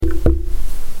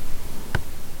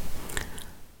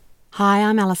Hi,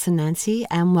 I'm Alison Nancy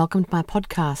and welcome to my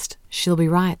podcast, She'll Be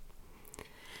Right.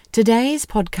 Today's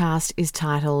podcast is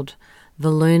titled The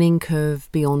Learning Curve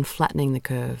Beyond Flattening the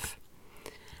Curve.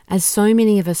 As so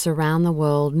many of us around the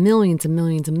world, millions and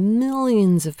millions and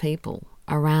millions of people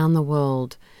around the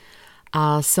world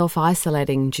are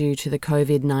self-isolating due to the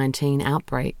COVID-19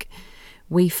 outbreak,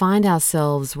 we find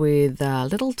ourselves with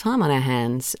little time on our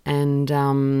hands,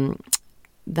 and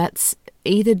that's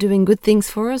either doing good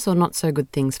things for us or not so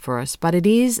good things for us. But it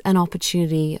is an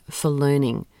opportunity for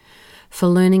learning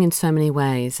in so many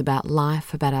ways about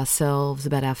life, about ourselves,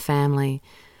 about our family,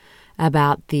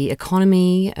 about the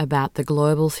economy, about the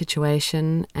global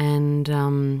situation, and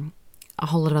a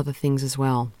whole lot of other things as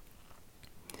well.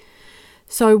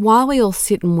 So while we all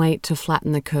sit and wait to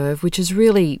flatten the curve, which is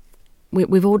really,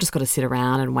 we've all just got to sit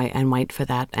around and wait for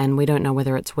that, and we don't know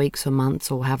whether it's weeks or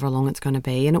months or however long it's going to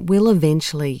be, and it will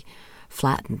eventually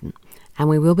flatten, and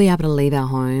we will be able to leave our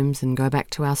homes and go back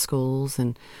to our schools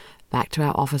and back to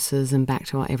our offices and back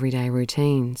to our everyday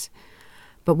routines.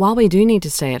 But while we do need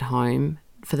to stay at home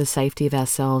for the safety of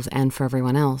ourselves and for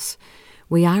everyone else,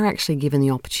 we are actually given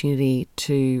the opportunity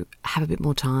to have a bit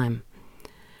more time.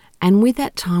 And with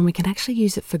that time, we can actually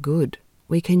use it for good.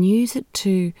 We can use it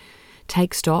to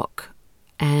take stock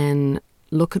and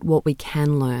look at what we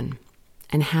can learn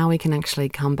and how we can actually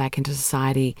come back into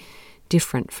society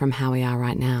different from how we are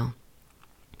right now.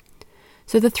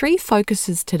 So the three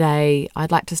focuses today,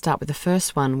 I'd like to start with the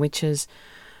first one, which is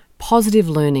positive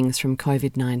learnings from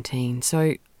COVID-19.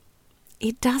 So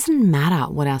it doesn't matter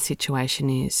what our situation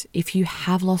is. If you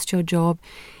have lost your job,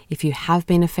 if you have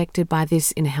been affected by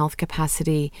this in a health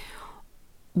capacity,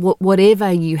 whatever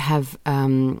you have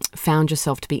found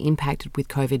yourself to be impacted with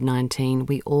COVID-19,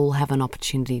 we all have an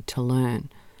opportunity to learn.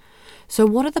 So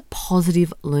what are the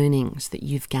positive learnings that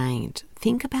you've gained?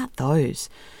 Think about those.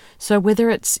 So whether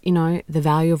it's, the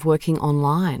value of working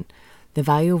online, the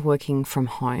value of working from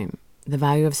home, the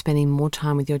value of spending more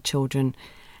time with your children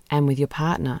and with your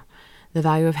partner, the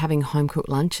value of having home-cooked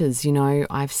lunches.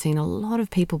 I've seen a lot of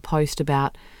people post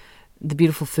about the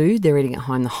beautiful food they're eating at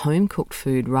home, the home-cooked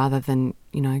food, rather than,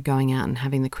 going out and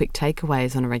having the quick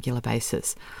takeaways on a regular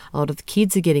basis. A lot of the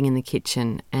kids are getting in the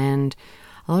kitchen, and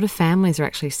a lot of families are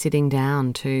actually sitting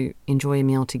down to enjoy a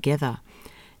meal together.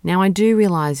 Now, I do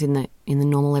realise in the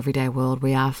normal everyday world,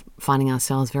 we are finding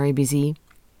ourselves very busy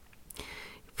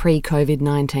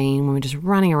pre-COVID-19 when we're just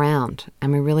running around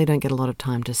and we really don't get a lot of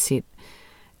time to sit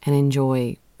and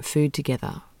enjoy food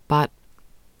together. But,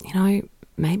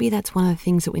 maybe that's one of the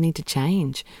things that we need to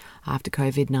change after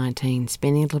COVID-19,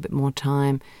 spending a little bit more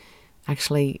time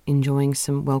actually enjoying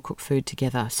some well-cooked food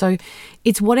together. So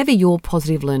it's whatever your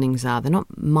positive learnings are. They're not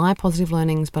my positive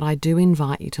learnings, but I do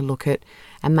invite you to look at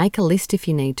and make a list if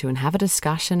you need to and have a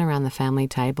discussion around the family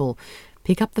table.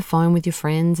 Pick up the phone with your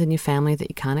friends and your family that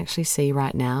you can't actually see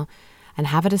right now and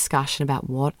have a discussion about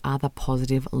what are the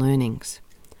positive learnings.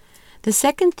 The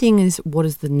second thing is, what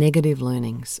is the negative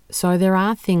learnings? So there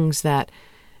are things that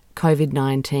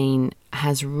COVID-19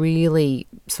 has really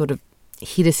sort of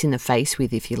hit us in the face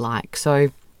with, if you like. So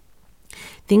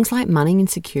things like money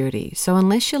insecurity. So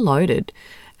unless you're loaded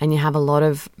and you have a lot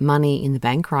of money in the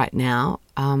bank right now,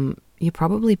 you're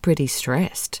probably pretty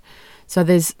stressed. So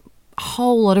there's a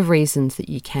whole lot of reasons that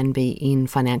you can be in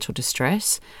financial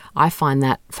distress. I find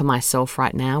that for myself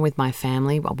right now with my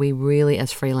family, we really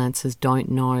as freelancers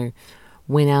don't know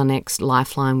when our next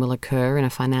lifeline will occur in a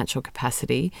financial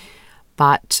capacity.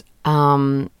 But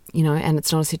and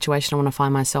it's not a situation I want to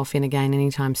find myself in again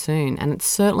anytime soon. And it's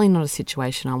certainly not a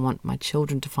situation I want my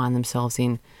children to find themselves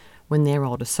in when they're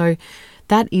older. So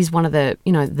that is one of the,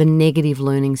 the negative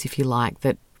learnings, if you like,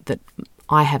 that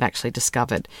I have actually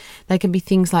discovered. They can be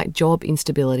things like job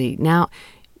instability. Now,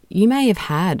 you may have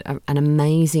had an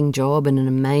amazing job in an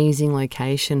amazing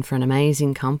location for an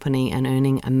amazing company and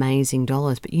earning amazing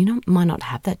dollars, but you might not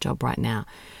have that job right now.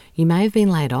 You may have been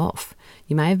laid off.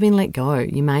 You may have been let go.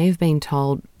 You may have been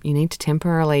told you need to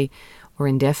temporarily or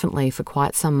indefinitely for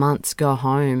quite some months go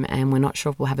home, and we're not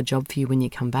sure if we'll have a job for you when you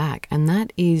come back. And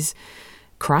that is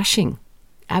crushing,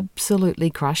 absolutely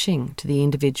crushing to the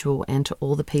individual and to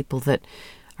all the people that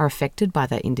are affected by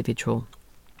that individual.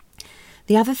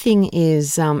 The other thing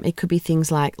is it could be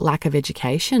things like lack of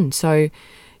education. So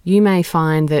you may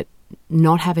find that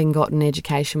not having gotten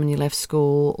education when you left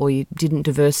school, or you didn't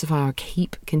diversify or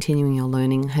keep continuing your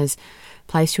learning, has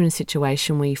placed you in a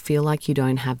situation where you feel like you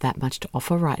don't have that much to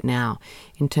offer right now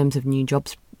in terms of new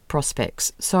jobs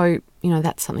prospects. So,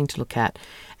 that's something to look at.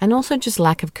 And also just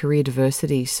lack of career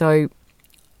diversity. So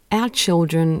our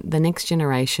children, the next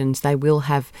generations, they will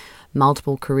have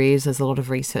multiple careers. There's a lot of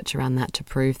research around that to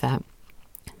prove that.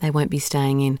 They won't be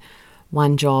staying in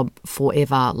one job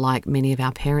forever like many of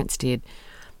our parents did.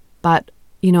 But,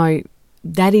 you know,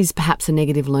 that is perhaps a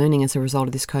negative learning as a result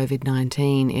of this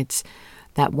COVID-19. It's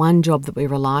that one job that we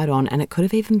relied on, and it could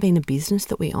have even been a business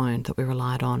that we owned that we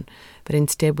relied on. But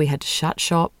instead we had to shut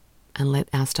shop and let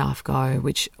our staff go,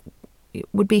 which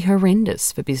would be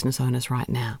horrendous for business owners right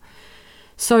now.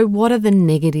 So what are the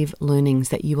negative learnings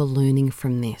that you are learning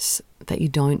from this that you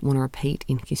don't want to repeat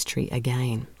in history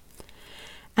again?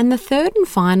 And the third and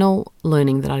final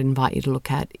learning that I'd invite you to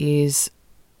look at is,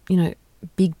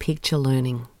 big picture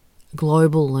learning,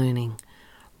 global learning.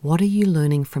 What are you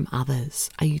learning from others?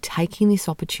 Are you taking this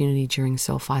opportunity during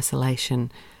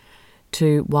self-isolation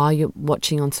to, while you're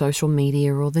watching on social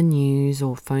media or the news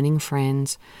or phoning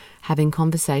friends, having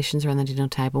conversations around the dinner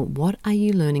table, what are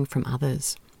you learning from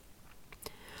others?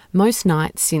 Most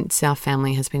nights since our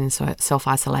family has been in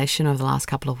self-isolation over the last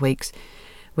couple of weeks,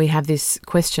 we have this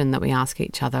question that we ask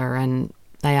each other, and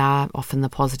they are often the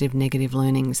positive, negative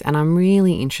learnings. And I'm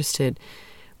really interested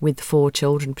with 4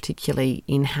 children particularly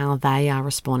in how they are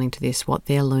responding to this, what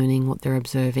they're learning, what they're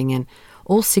observing. And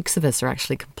all 6 of us are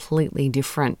actually completely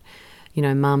different.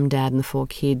 Mum, dad and the 4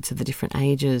 kids of the different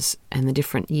ages and the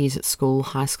different years at school,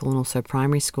 high school and also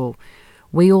primary school.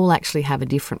 We all actually have a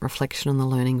different reflection on the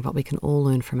learning, but we can all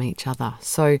learn from each other.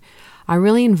 So I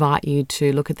really invite you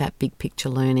to look at that big picture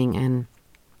learning and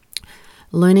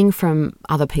learning from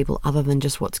other people other than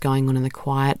just what's going on in the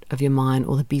quiet of your mind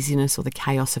or the busyness or the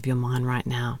chaos of your mind right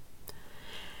now.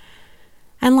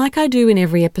 And like I do in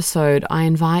every episode, I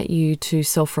invite you to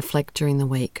self-reflect during the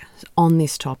week on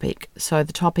this topic. So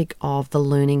the topic of the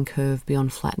learning curve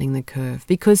beyond flattening the curve,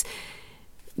 because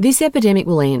this epidemic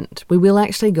will end. We will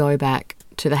actually go back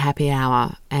to the happy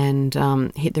hour and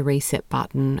hit the reset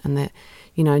button and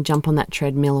jump on that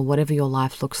treadmill or whatever your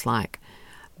life looks like.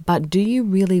 But do you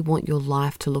really want your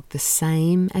life to look the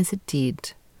same as it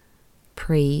did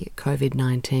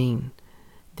pre-COVID-19?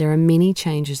 There are many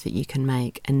changes that you can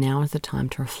make, and now is the time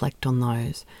to reflect on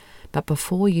those. But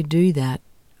before you do that,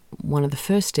 one of the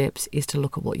first steps is to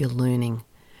look at what you're learning.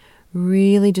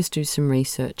 Really just do some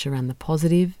research around the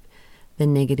positive, the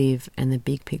negative, and the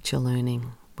big picture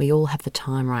learning. We all have the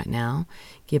time right now,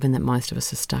 given that most of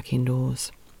us are stuck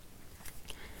indoors.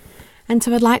 And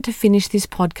so I'd like to finish this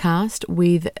podcast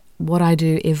with what I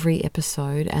do every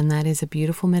episode, and that is a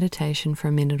beautiful meditation for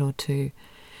a minute or two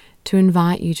to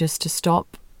invite you just to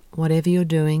stop whatever you're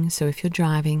doing. So if you're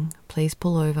driving, please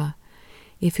pull over.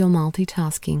 If you're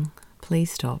multitasking,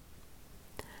 please stop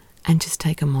and just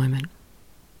take a moment.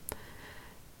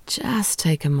 Just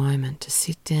take a moment to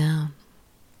sit down.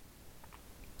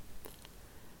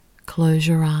 Close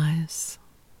your eyes.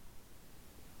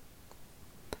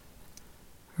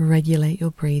 Regulate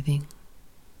your breathing.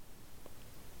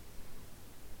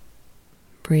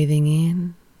 Breathing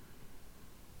in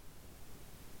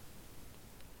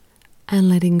and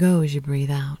letting go as you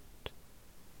breathe out.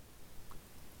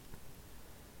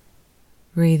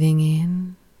 Breathing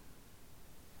in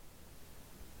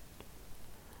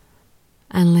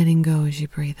and letting go as you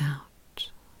breathe out.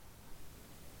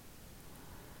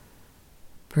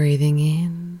 Breathing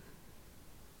in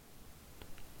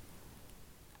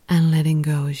and letting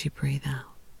go as you breathe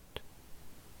out.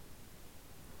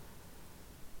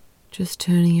 Just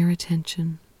turning your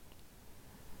attention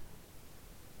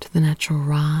to the natural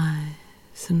rise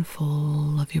and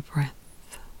fall of your breath.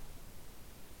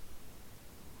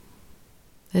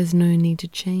 There's no need to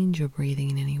change your breathing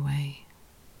in any way.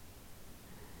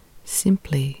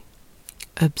 Simply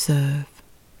observe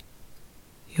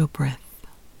your breath.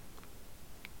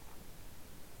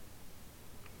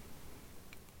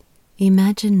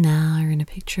 Imagine now you're in a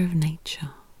picture of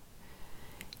nature,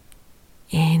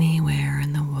 anywhere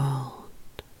in the world.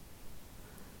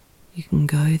 You can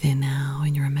go there now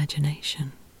in your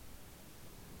imagination.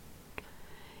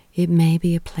 It may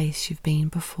be a place you've been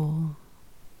before,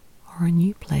 or a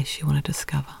new place you want to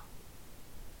discover.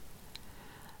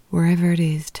 Wherever it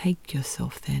is, take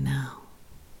yourself there now.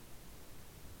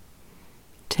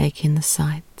 Take in the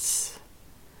sights,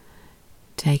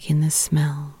 take in the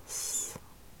smells,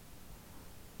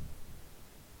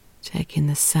 take in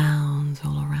the sounds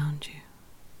all around you.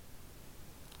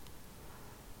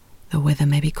 The weather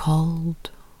may be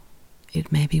cold,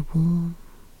 it may be warm.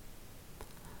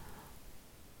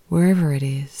 Wherever it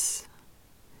is,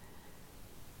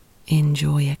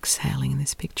 enjoy exhaling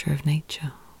this picture of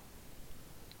nature.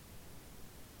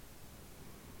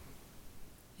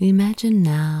 Imagine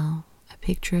now a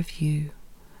picture of you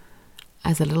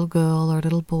as a little girl or a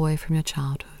little boy from your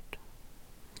childhood,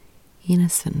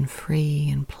 innocent and free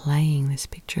and playing this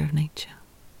picture of nature.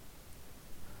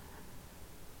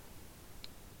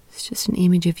 It's just an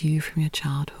image of you from your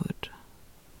childhood,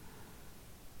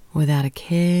 without a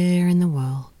care in the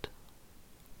world,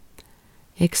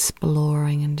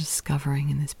 exploring and discovering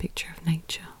in this picture of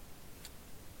nature.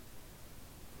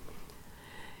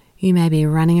 You may be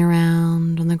running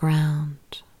around on the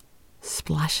ground,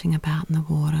 splashing about in the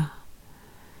water,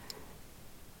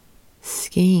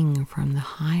 skiing from the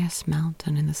highest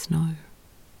mountain in the snow.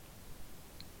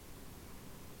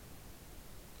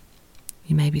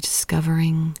 You may be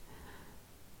discovering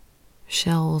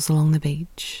shells along the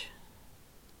beach.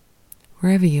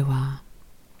 Wherever you are,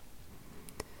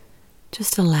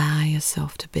 just allow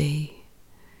yourself to be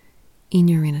in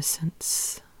your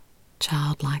innocence,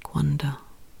 childlike wonder,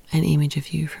 an image of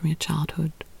you from your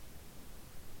childhood.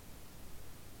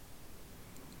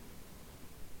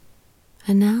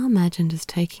 And now imagine just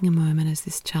taking a moment as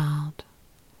this child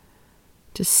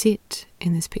to sit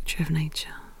in this picture of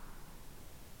nature,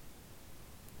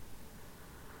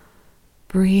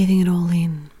 breathing it all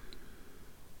in,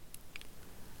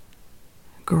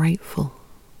 grateful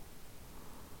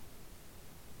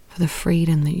for the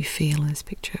freedom that you feel in this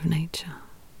picture of nature,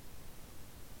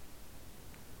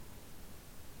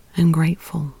 and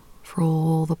grateful for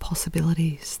all the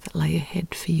possibilities that lay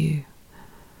ahead for you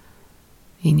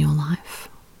in your life.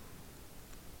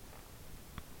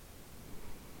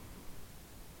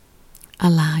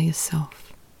 Allow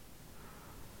yourself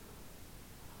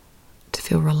to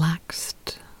feel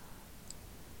relaxed,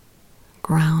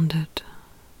 grounded,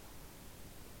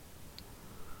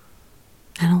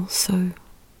 and also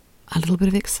a little bit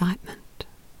of excitement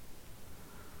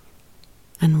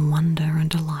and wonder and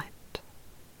delight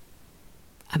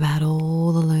about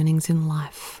all the learnings in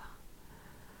life,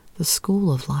 the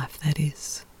school of life that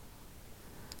is,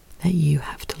 that you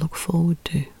have to look forward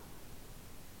to.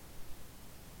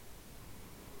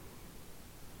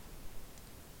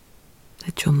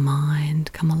 Let your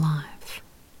mind come alive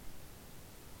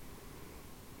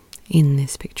in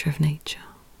this picture of nature.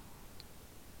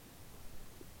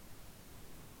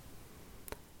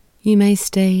 You may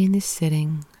stay in this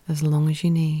setting as long as you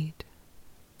need,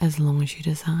 as long as you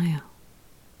desire,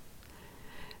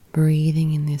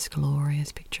 breathing in this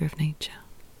glorious picture of nature.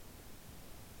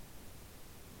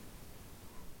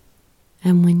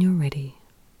 And when you're ready,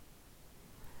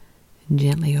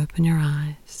 gently open your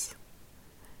eyes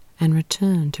and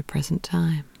return to present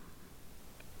time.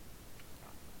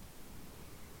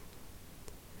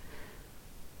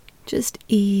 Just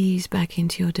ease back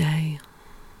into your day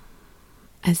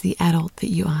as the adult that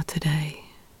you are today,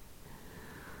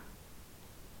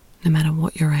 no matter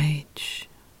what your age.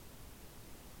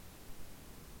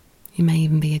 You may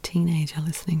even be a teenager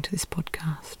listening to this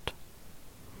podcast,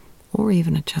 or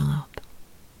even a child.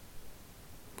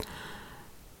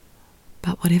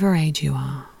 But whatever age you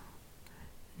are,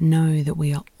 know that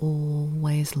we are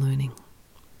always learning.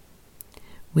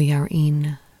 We are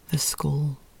in the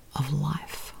school of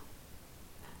life.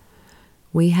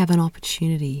 We have an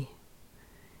opportunity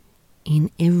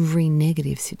in every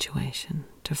negative situation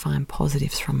to find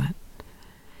positives from it.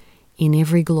 In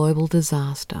every global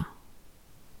disaster,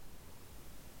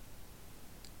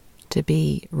 to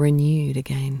be renewed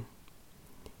again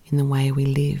in the way we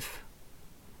live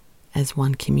as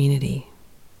one community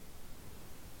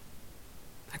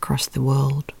across the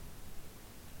world.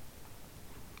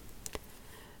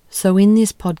 So in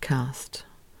this podcast,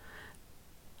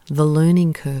 The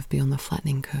Learning Curve Beyond the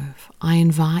Flattening Curve, I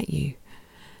invite you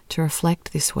to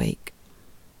reflect this week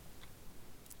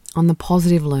on the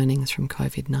positive learnings from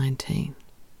COVID-19,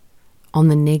 on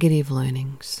the negative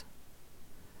learnings,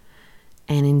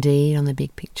 and indeed on the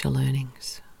big picture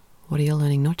learnings. What are you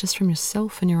learning, not just from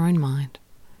yourself and your own mind,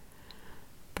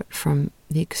 but from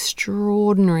the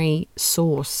extraordinary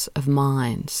source of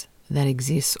minds that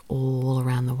exists all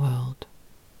around the world?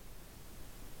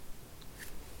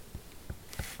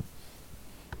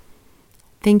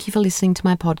 Thank you for listening to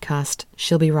my podcast,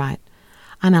 She'll Be Right.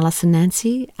 I'm Alison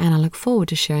Nancy, and I look forward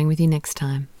to sharing with you next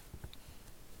time.